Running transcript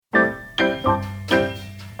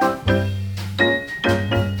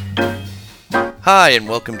Hi, and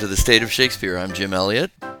welcome to the State of Shakespeare. I'm Jim Elliott.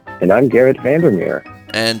 And I'm Garrett Vandermeer.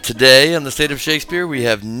 And today on the State of Shakespeare, we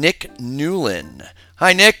have Nick Newlin.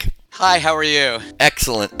 Hi, Nick. Hi, how are you?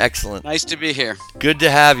 Excellent, excellent. Nice to be here. Good to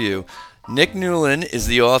have you. Nick Newlin is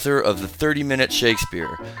the author of the 30-Minute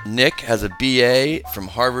Shakespeare. Nick has a BA from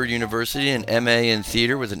Harvard University and MA in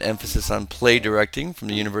theater with an emphasis on play directing from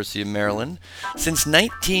the University of Maryland. Since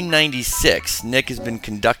 1996, Nick has been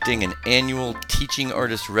conducting an annual teaching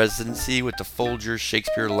artist residency with the Folger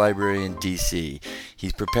Shakespeare Library in D.C.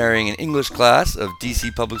 He's preparing an English class of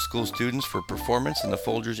D.C. public school students for performance in the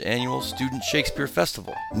Folger's annual Student Shakespeare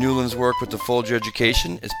Festival. Newlin's work with the Folger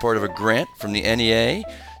Education is part of a grant from the NEA,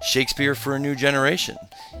 Shakespeare for a New Generation.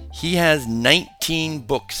 He has 19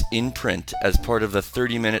 books in print as part of the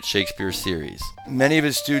 30-Minute Shakespeare series. Many of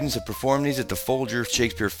his students have performed these at the Folger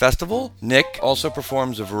Shakespeare Festival. Nick also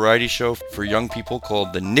performs a variety show for young people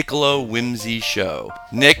called the Niccolo Whimsy Show.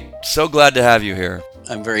 Nick, so glad to have you here.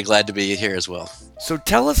 I'm very glad to be here as well. So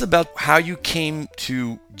tell us about how you came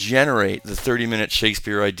to generate the 30-Minute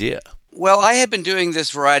Shakespeare idea. Well, I had been doing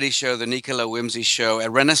this variety show, the Niccolo Whimsy Show,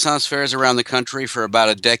 at Renaissance fairs around the country for about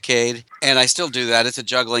a decade, and I still do that. It's a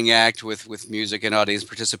juggling act with music and audience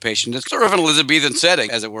participation. It's sort of an Elizabethan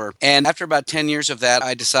setting, as it were. And after about 10 years of that,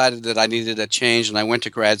 I decided that I needed a change, and I went to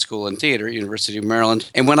grad school in theater at University of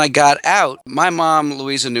Maryland. And when I got out, my mom,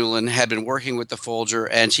 Louisa Newlin, had been working with the Folger,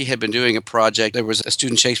 and she had been doing a project. There was a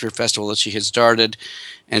Student Shakespeare Festival that she had started,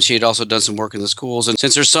 and she had also done some work in the schools. And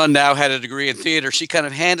since her son now had a degree in theater, she kind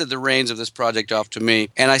of handed the reins of this project off to me.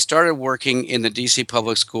 And I started working in the DC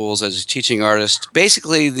public schools as a teaching artist.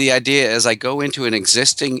 Basically, the idea is I go into an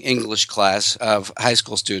existing English class of high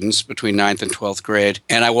school students between 9th and 12th grade,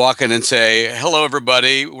 and I walk in and say, "Hello,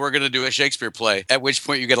 everybody, we're going to do a Shakespeare play," at which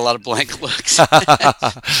point you get a lot of blank looks.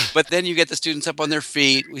 But then you get the students up on their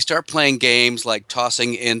feet. We start playing games like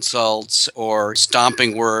tossing insults or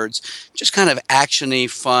stomping words, just kind of action-y,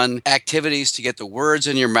 fun activities to get the words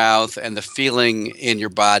in your mouth and the feeling in your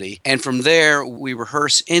body. And from there, we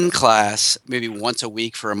rehearse in class maybe once a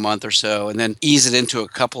week for a month or so, and then ease it into a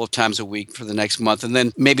couple of times a week for the next month. And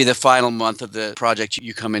then maybe the final month of the project,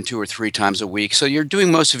 you come in 2 or 3 times a week. So you're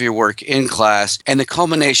doing most of your work in class. And the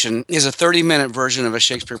culmination is a 30-minute version of a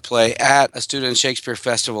Shakespeare play at a Student Shakespeare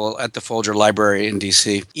Festival at the Folger Library in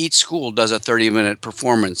D.C. Each school does a 30-minute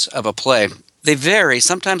performance of a play. They vary.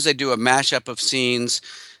 Sometimes they do a mashup of scenes.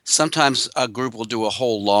 Sometimes a group will do a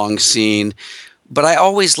whole long scene. But I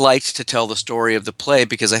always liked to tell the story of the play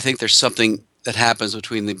because I think there's something that happens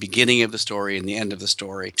between the beginning of the story and the end of the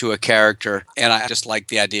story to a character. And I just like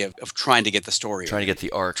the idea of trying to get the story. Trying to get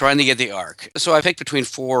the arc. Trying to get the arc. So I picked between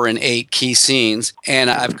 4 and 8 key scenes,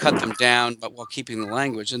 and I've cut them down, but while keeping the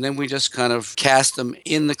language. And then we just kind of cast them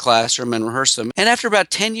in the classroom and rehearse them. And after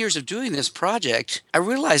about 10 years of doing this project, I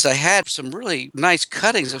realized I had some really nice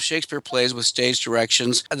cuttings of Shakespeare plays with stage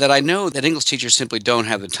directions that I know that English teachers simply don't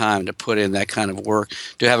have the time to put in that kind of work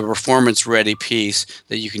to have a performance-ready piece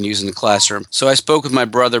that you can use in the classroom. So I spoke with my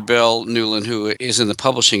brother, Bill Newlin, who is in the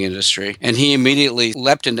publishing industry, and he immediately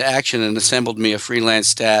leapt into action and assembled me a freelance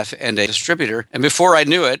staff and a distributor. And before I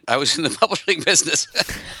knew it, I was in the publishing business.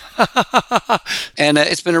 And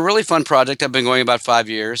it's been a really fun project. I've been going about 5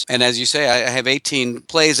 years. And as you say, I have 18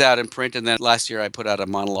 plays out in print. And then last year I put out a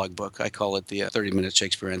monologue book. I call it the 30-Minute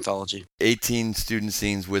Shakespeare Anthology. 18 student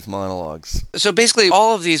scenes with monologues. So basically,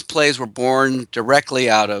 all of these plays were born directly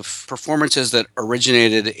out of performances that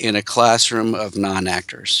originated in a classroom of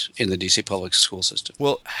non-actors in the DC public school system.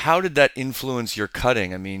 Well, how did that influence your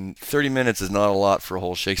cutting? I mean, 30 minutes is not a lot for a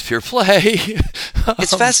whole Shakespeare play.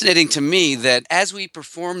 It's fascinating to me that as we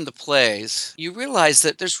perform the plays, you realize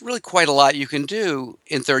that there's really quite a lot you can do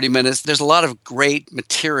in 30 minutes. There's a lot of great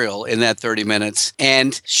material in that 30 minutes.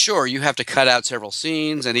 And sure, you have to cut out several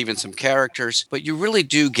scenes and even some characters, but you really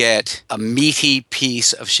do get a meaty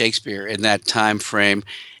piece of Shakespeare in that time frame.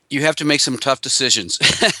 You have to make some tough decisions.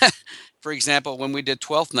 For example, when we did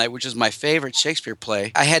Twelfth Night, which is my favorite Shakespeare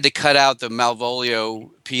play, I had to cut out the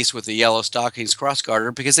Malvolio piece with the yellow stockings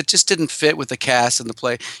cross-garter because it just didn't fit with the cast and the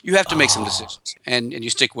play. You have to make some decisions, and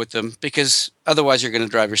you stick with them because otherwise you're going to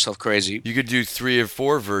drive yourself crazy. You could do 3 or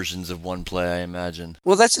 4 versions of one play, I imagine.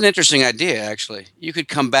 Well, that's an interesting idea, actually. You could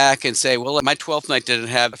come back and say, well, my Twelfth Night didn't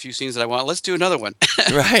have a few scenes that I want. Let's do another one.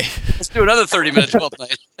 Right. Let's do another 30-minute Twelfth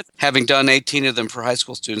Night. Having done 18 of them for high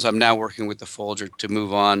school students, I'm now working with the Folger to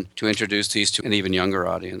move on to introduce these to an even younger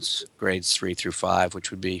audience, grades 3 through 5,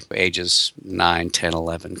 which would be ages 9, 10,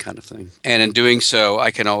 11 kind of thing. And in doing so,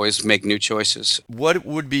 I can always make new choices. What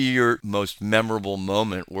would be your most memorable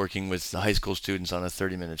moment working with the high school school students on a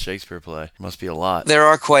 30-minute Shakespeare play? Must be a lot. There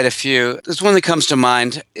are quite a few. There's one that comes to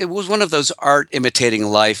mind. It was one of those art imitating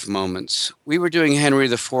life moments. We were doing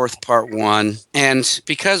Henry IV, Part 1, and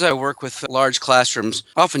because I work with large classrooms,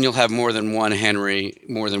 often you'll have more than one Henry,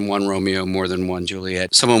 more than one Romeo, more than one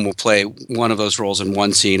Juliet. Someone will play one of those roles in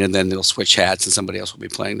one scene, and then they'll switch hats, and somebody else will be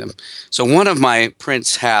playing them. So one of my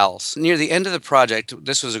Prince Hals, near the end of the project,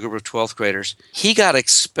 this was a group of 12th graders, he got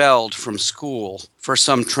expelled from school for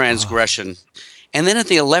some transgression. And then at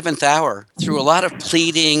the 11th hour, through a lot of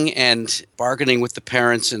pleading and bargaining with the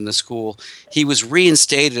parents in the school, he was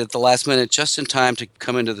reinstated at the last minute just in time to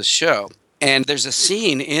come into the show. And there's a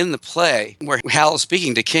scene in the play where Hal is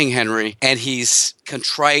speaking to King Henry, and he's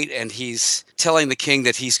contrite, and he's telling the king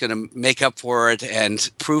that he's going to make up for it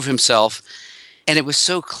and prove himself. And it was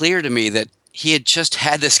so clear to me that he had just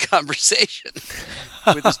had this conversation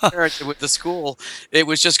with his parents and with the school. It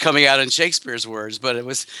was just coming out in Shakespeare's words, but it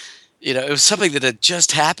was, it was something that had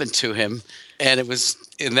just happened to him. And it was,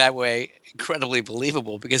 in that way, incredibly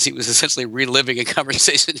believable because he was essentially reliving a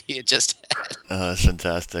conversation he had just had. Oh, that's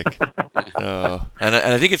fantastic. And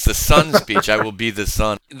I think it's the sun speech, I will be the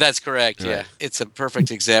sun. That's correct, Right. yeah. It's a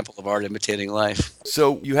perfect example of art imitating life.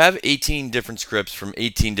 So you have 18 different scripts from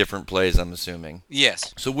 18 different plays, I'm assuming.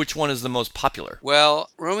 Yes. So which one is the most popular? Well,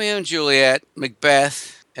 Romeo and Juliet,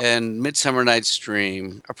 Macbeth, and Midsummer Night's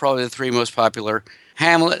Dream are probably the three most popular.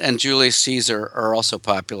 Hamlet and Julius Caesar are also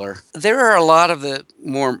popular. There are a lot of the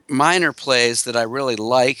more minor plays that I really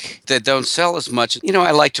like that don't sell as much.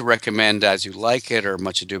 I like to recommend As You Like It or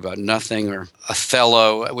Much Ado About Nothing or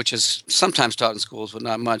Othello, which is sometimes taught in schools, but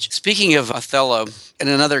not much. Speaking of Othello, and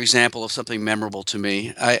another example of something memorable to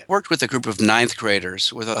me, I worked with a group of ninth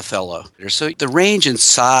graders with Othello. So the range in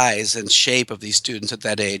size and shape of these students at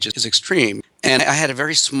that age is extreme. And I had a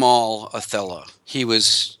very small Othello. He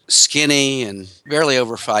was skinny and barely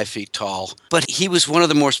over 5 feet tall, but he was one of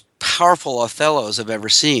the most powerful Othellos I've ever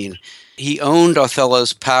seen. He owned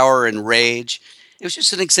Othello's power and rage. It was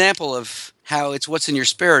just an example of how it's what's in your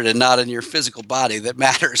spirit and not in your physical body that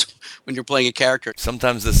matters when you're playing a character.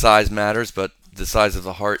 Sometimes the size matters, but the size of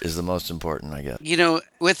the heart is the most important, I guess.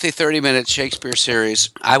 With the 30-minute Shakespeare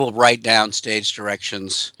series, I will write down stage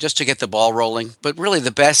directions just to get the ball rolling. But really,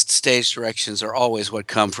 the best stage directions are always what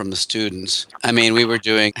come from the students. I mean, we were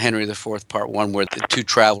doing Henry IV, Part 1, where the two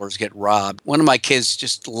travelers get robbed. One of my kids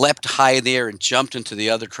just leapt high in the air and jumped into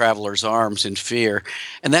the other traveler's arms in fear.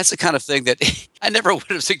 And that's the kind of thing that I never would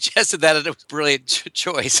have suggested that, and it was a brilliant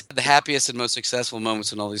choice. The happiest and most successful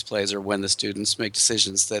moments in all these plays are when the students make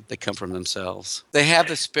decisions that come from themselves. They have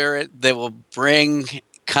the spirit that will bring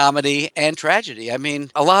comedy and tragedy. I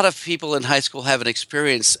mean, a lot of people in high school haven't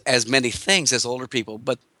experienced as many things as older people,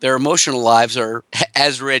 but their emotional lives are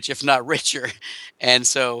as rich, if not richer. And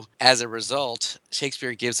so, as a result,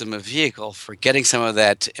 Shakespeare gives them a vehicle for getting some of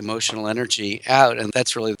that emotional energy out. And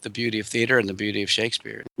that's really the beauty of theater and the beauty of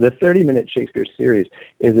Shakespeare. The 30-minute Shakespeare series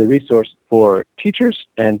is a resource for teachers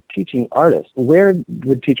and teaching artists. Where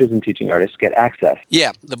would teachers and teaching artists get access?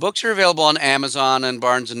 Yeah, the books are available on Amazon and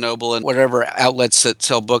Barnes & Noble and whatever outlets that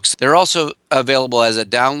sell books. They're also available as a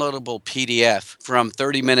downloadable PDF from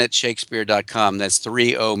 30minuteshakespeare.com. That's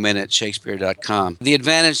 30minuteshakespeare.com. The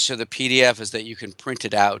advantage to the PDF is that you can print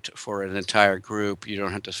it out for an entire group. You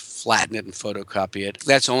don't have to flatten it and photocopy it.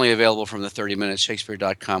 That's only available from the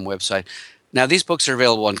 30minuteshakespeare.com website. Now, these books are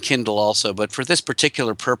available on Kindle also, but for this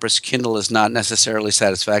particular purpose, Kindle is not necessarily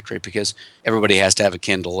satisfactory because everybody has to have a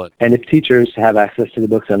Kindle. And if teachers have access to the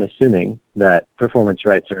books, I'm assuming that performance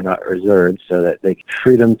rights are not reserved so that they can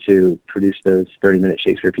freedom to produce those 30-minute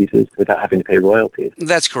Shakespeare pieces without having to pay royalties.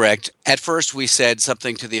 That's correct. At first, we said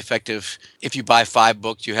something to the effect of, if you buy 5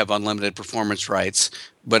 books, you have unlimited performance rights.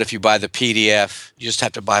 But if you buy the PDF, you just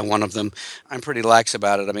have to buy one of them. I'm pretty lax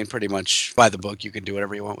about it. I mean, pretty much buy the book. You can do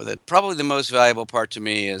whatever you want with it. Probably the most valuable part to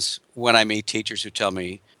me is when I meet teachers who tell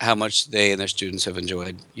me how much they and their students have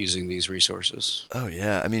enjoyed using these resources. Oh,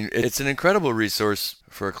 yeah. I mean, it's an incredible resource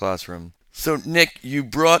for a classroom. So, Nick, you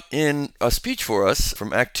brought in a speech for us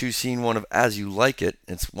from Act 2, Scene 1 of As You Like It.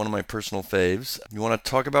 It's one of my personal faves. You want to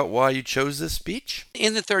talk about why you chose this speech?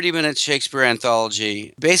 In the 30-minute Shakespeare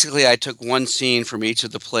anthology, basically I took one scene from each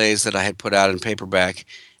of the plays that I had put out in paperback,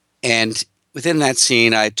 and within that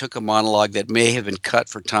scene I took a monologue that may have been cut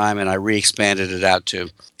for time, and I re-expanded it out to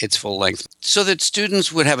its full length so that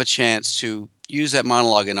students would have a chance to use that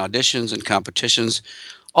monologue in auditions and competitions,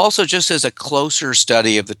 also just as a closer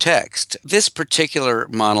study of the text. This particular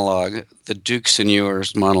monologue, the Duke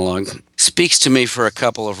Seigneur's monologue, speaks to me for a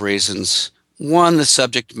couple of reasons. One, the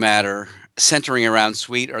subject matter, centering around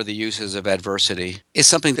sweet are the uses of adversity, is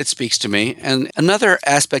something that speaks to me. And another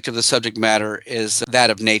aspect of the subject matter is that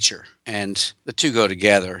of nature and the two go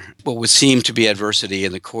together. What would seem to be adversity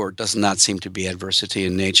in the court does not seem to be adversity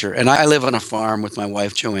in nature. And I live on a farm with my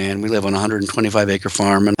wife, Joanne. We live on a 125-acre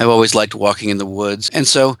farm, and I've always liked walking in the woods. And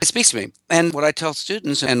so it speaks to me. And what I tell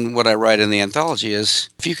students and what I write in the anthology is,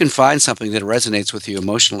 if you can find something that resonates with you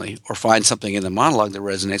emotionally, or find something in the monologue that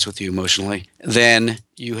resonates with you emotionally, then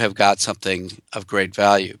you have got something of great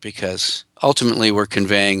value, because ultimately we're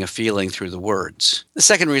conveying a feeling through the words. The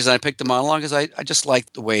second reason I picked the monologue is I just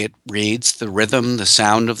like the way it reads, the rhythm, the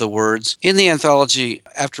sound of the words. In the anthology,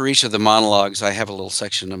 after each of the monologues, I have a little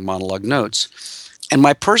section of monologue notes. And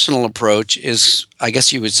my personal approach is, I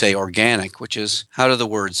guess you would say, organic, which is, how do the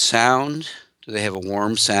words sound? Do they have a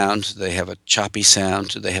warm sound? Do they have a choppy sound?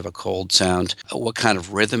 Do they have a cold sound? What kind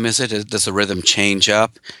of rhythm is it? Does the rhythm change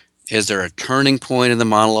up? Is there a turning point in the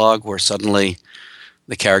monologue where suddenly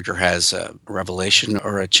the character has a revelation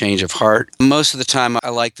or a change of heart? Most of the time, I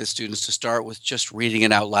like the students to start with just reading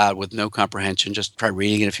it out loud with no comprehension. Just try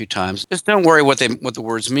reading it a few times. Just don't worry what the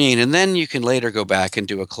words mean, and then you can later go back and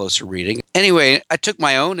do a closer reading. Anyway, I took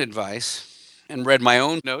my own advice and read my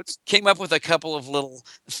own notes, came up with a couple of little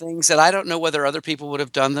things that I don't know whether other people would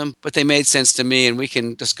have done them, but they made sense to me, and we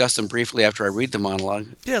can discuss them briefly after I read the monologue.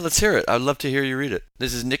 Yeah, let's hear it. I'd love to hear you read it.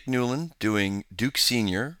 This is Nick Newlin doing Duke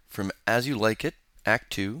Sr. from As You Like It,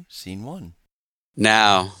 Act 2, Scene 1.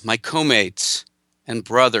 Now, my co-mates and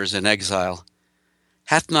brothers in exile,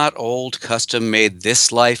 hath not old custom made this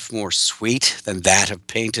life more sweet than that of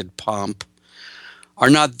painted pomp? Are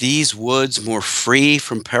not these woods more free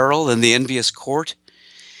from peril than the envious court?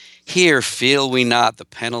 Here feel we not the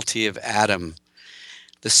penalty of Adam,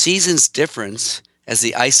 the season's difference as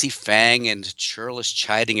the icy fang and churlish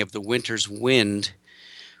chiding of the winter's wind,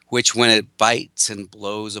 which when it bites and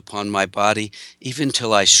blows upon my body, even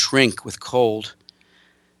till I shrink with cold,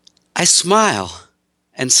 I smile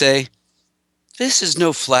and say, this is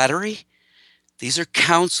no flattery. These are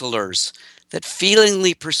counselors that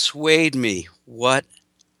feelingly persuade me what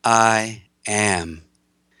I am.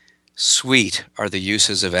 Sweet are the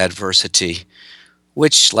uses of adversity,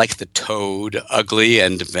 which, like the toad, ugly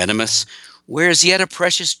and venomous, wears yet a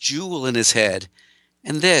precious jewel in his head.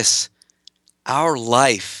 And this, our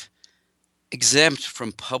life, exempt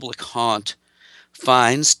from public haunt,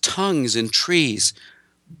 finds tongues in trees,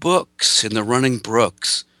 books in the running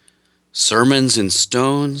brooks, sermons in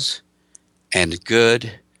stones, and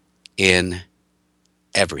good in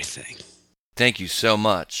everything. Thank you so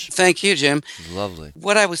much. Thank you, Jim. Lovely.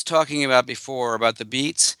 What I was talking about before about the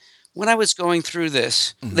beats, when I was going through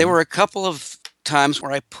this, there were a couple of times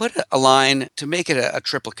where I put a line to make it a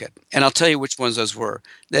triplicate. And I'll tell you which ones those were.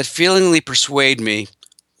 That feelingly persuade me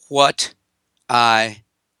what I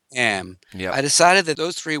am. Yep. I decided that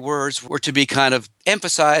those three words were to be kind of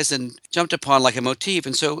emphasized and jumped upon like a motif.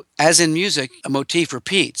 And so, as in music, a motif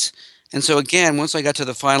repeats. And so again, once I got to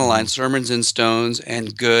the final line, sermons in stones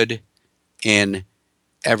and good in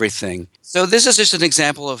everything. So this is just an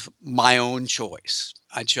example of my own choice.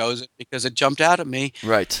 I chose it because it jumped out at me.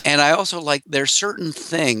 Right. And I also like there's certain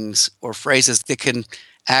things or phrases that can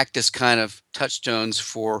act as kind of touchstones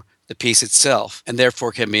for the piece itself, and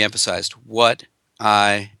therefore can be emphasized. What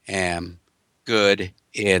I am, good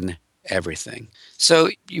in everything. So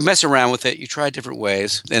you mess around with it, you try different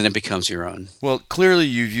ways, and it becomes your own. Well, clearly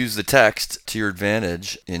you've used the text to your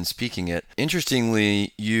advantage in speaking it.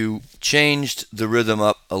 Interestingly, you changed the rhythm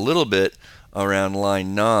up a little bit around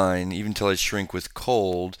line 9, even till I shrink with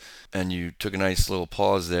cold, and you took a nice little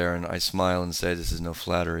pause there, and I smile and say, this is no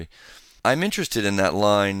flattery. I'm interested in that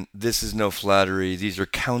line, this is no flattery, these are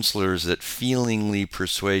counselors that feelingly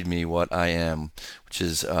persuade me what I am, which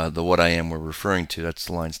is the what I am we're referring to.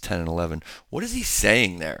 That's lines 10 and 11. What is he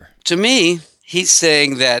saying there? To me, he's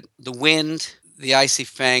saying that the wind, the icy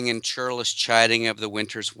fang and churlish chiding of the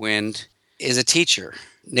winter's wind, is a teacher.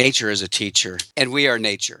 Nature is a teacher, and we are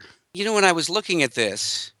nature. You know, when I was looking at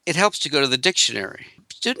this, it helps to go to the dictionary.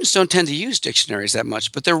 Students don't tend to use dictionaries that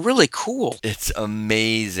much, but they're really cool. It's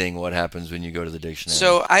amazing what happens when you go to the dictionary.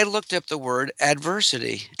 So I looked up the word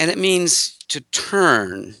adversity, and it means to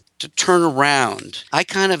turn around. I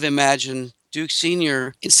kind of imagine Duke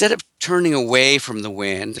Sr., instead of turning away from the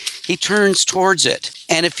wind, he turns towards it,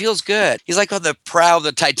 and it feels good. He's like on the prow of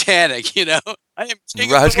the Titanic, you know? I am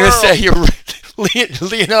king I of was the going to world. say, you're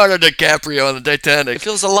Leonardo DiCaprio on the Titanic. It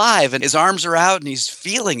feels alive, and his arms are out, and he's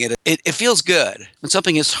feeling it. It feels good. When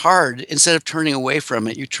something is hard, instead of turning away from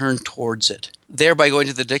it, you turn towards it. Thereby, going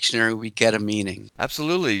to the dictionary, we get a meaning.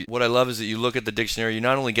 Absolutely. What I love is that you look at the dictionary, you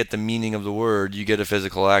not only get the meaning of the word, you get a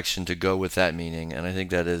physical action to go with that meaning. And I think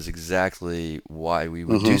that is exactly why we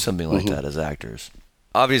would do something like that as actors.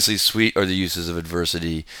 Obviously, sweet are the uses of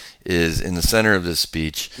adversity is in the center of this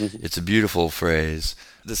speech. Mm-hmm. It's a beautiful phrase.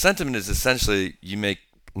 The sentiment is essentially you make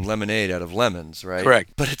lemonade out of lemons, right?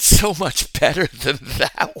 Correct. But it's so much better than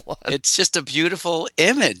that one. It's just a beautiful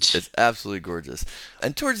image. It's absolutely gorgeous.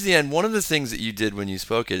 And towards the end, one of the things that you did when you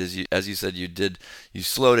spoke it is, as you said, you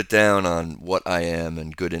slowed it down on what I am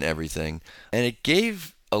and good in everything. And it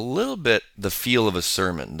gave a little bit the feel of a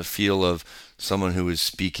sermon, the feel of someone who is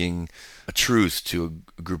speaking a truth to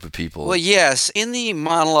a group of people. Well, yes. In the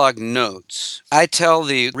monologue notes, I tell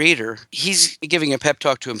the reader he's giving a pep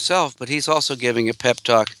talk to himself, but he's also giving a pep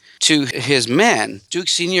talk to his men. Duke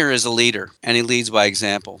Sr. is a leader, and he leads by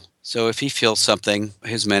example. So if he feels something,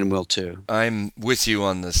 his men will too. I'm with you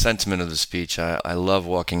on the sentiment of the speech. I love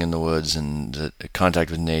walking in the woods and the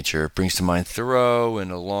contact with nature. It brings to mind Thoreau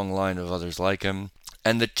and a long line of others like him.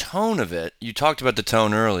 And the tone of it, you talked about the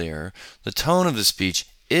tone earlier, the tone of the speech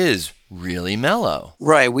is really mellow.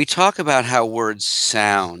 Right. We talk about how words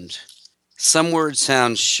sound. Some words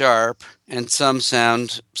sound sharp and some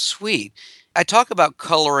sound sweet. I talk about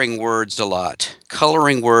coloring words a lot.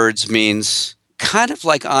 Coloring words means kind of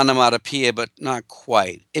like onomatopoeia, but not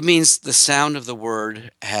quite. It means the sound of the word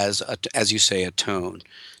has, as you say, a tone.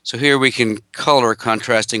 So here we can color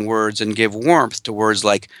contrasting words and give warmth to words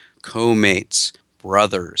like co-mates,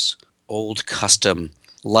 brothers, old custom,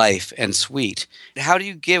 life, and sweet. How do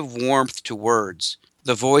you give warmth to words?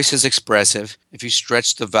 The voice is expressive. If you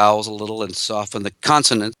stretch the vowels a little and soften the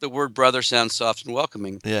consonant, the word brother sounds soft and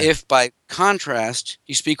welcoming. Yeah. If, by contrast,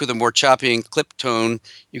 you speak with a more choppy and clipped tone,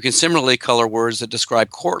 you can similarly color words that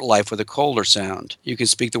describe court life with a colder sound. You can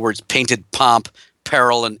speak the words painted pomp,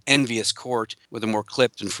 peril, and envious court with a more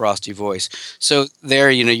clipped and frosty voice. So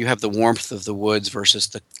there, you have the warmth of the woods versus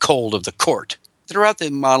the cold of the court. Throughout the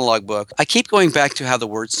monologue book, I keep going back to how the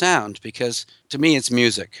words sound because to me it's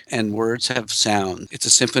music and words have sound. It's a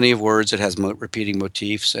symphony of words. It has repeating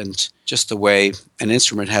motifs and just the way an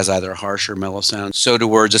instrument has either a harsh or mellow sound. So do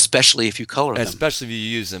words, especially if you color them. Especially if you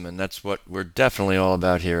use them, and that's what we're definitely all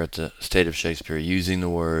about here at the State of Shakespeare, using the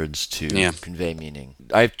words to convey meaning.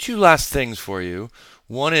 I have two last things for you.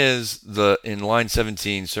 One is in line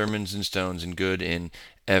 17, sermons and stones and good in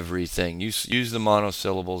everything. You use the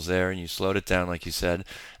monosyllables there and you slowed it down like you said.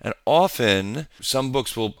 And often some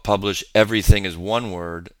books will publish everything as one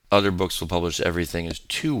word. Other books will publish everything as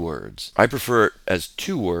two words. I prefer it as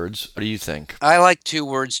two words. What do you think? I like two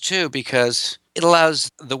words too because it allows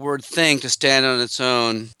the word thing to stand on its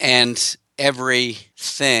own and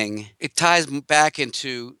everything. It ties back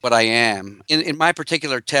into what I am. In my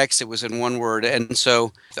particular text, it was in one word. And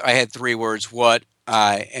so I had three words, what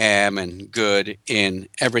I am and good in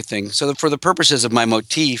everything. So for the purposes of my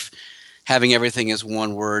motif, having everything as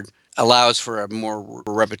one word allows for a more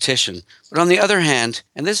repetition. But on the other hand,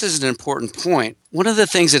 and this is an important point, one of the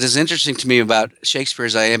things that is interesting to me about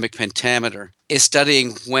Shakespeare's iambic pentameter is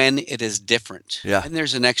studying when it is different. Yeah. And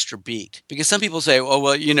there's an extra beat. Because some people say, oh,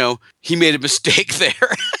 well, he made a mistake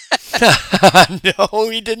there. No,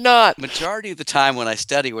 he did not. Majority of the time when I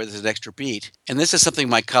study where there's an extra beat, and this is something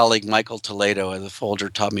my colleague Michael Toledo at the Folger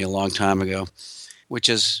taught me a long time ago, which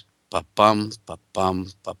is ba-bum,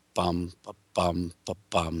 ba-bum, ba-bum, ba-bum,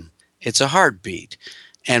 ba-bum. It's a heartbeat.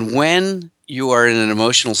 And when you are in an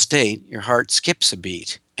emotional state, your heart skips a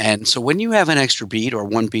beat. And so when you have an extra beat or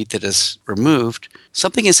one beat that is removed,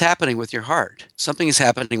 something is happening with your heart. Something is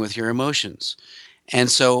happening with your emotions. And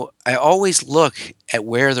so I always look at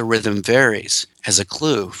where the rhythm varies as a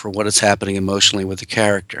clue for what is happening emotionally with the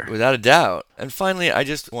character. Without a doubt. And finally, I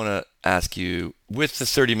just want to ask you, with the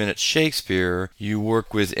 30-minute Shakespeare, you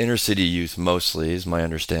work with inner city youth mostly, is my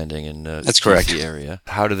understanding, in the That's correct. DC area.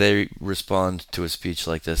 How do they respond to a speech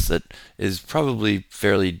like this that is probably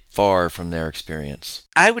fairly far from their experience?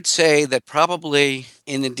 I would say that probably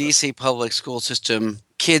in the DC public school system,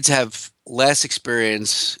 kids have less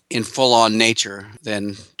experience in full-on nature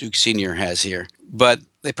than Duke Sr. has here. But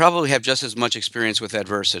they probably have just as much experience with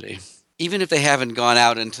adversity. Even if they haven't gone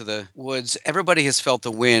out into the woods, everybody has felt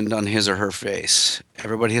the wind on his or her face.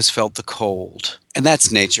 Everybody has felt the cold. And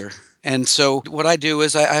that's nature. And so what I do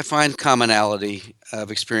is I find commonality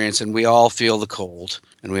of experience, and we all feel the cold,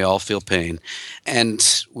 and we all feel pain.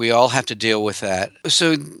 And we all have to deal with that.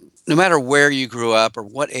 So no matter where you grew up or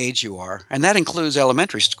what age you are, and that includes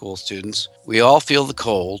elementary school students, we all feel the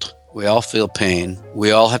cold, we all feel pain,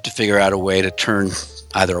 we all have to figure out a way to turn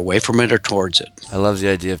either away from it or towards it. I love the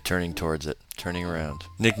idea of turning towards it, turning around.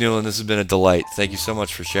 Nick Newlin, this has been a delight. Thank you so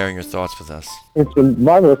much for sharing your thoughts with us. It's been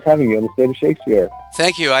marvelous having you on the State of Shakespeare.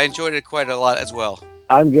 Thank you. I enjoyed it quite a lot as well.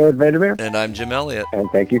 I'm Garrett Vandermeer. And I'm Jim Elliott. And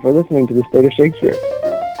thank you for listening to the State of Shakespeare.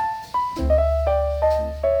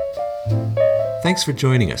 Thanks for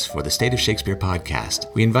joining us for the State of Shakespeare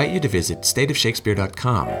podcast. We invite you to visit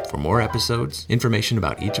stateofshakespeare.com for more episodes, information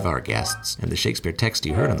about each of our guests, and the Shakespeare text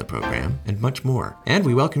you heard on the program, and much more. And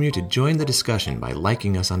we welcome you to join the discussion by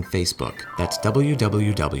liking us on Facebook. That's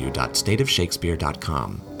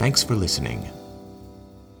www.stateofshakespeare.com. Thanks for listening.